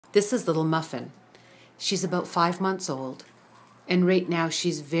This is little Muffin. She's about 5 months old, and right now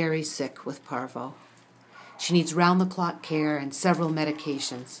she's very sick with parvo. She needs round-the-clock care and several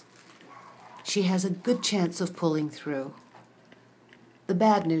medications. She has a good chance of pulling through. The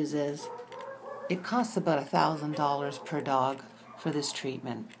bad news is, it costs about $1,000 per dog for this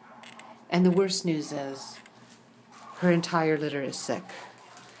treatment. And the worst news is, her entire litter is sick.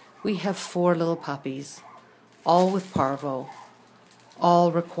 We have 4 little puppies, all with parvo,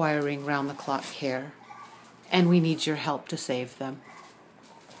 all requiring round-the-clock care, and we need your help to save them.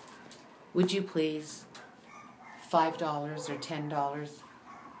 Would you please? $5 or $10,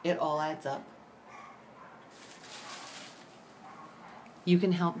 it all adds up. You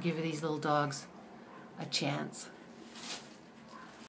can help give these little dogs a chance.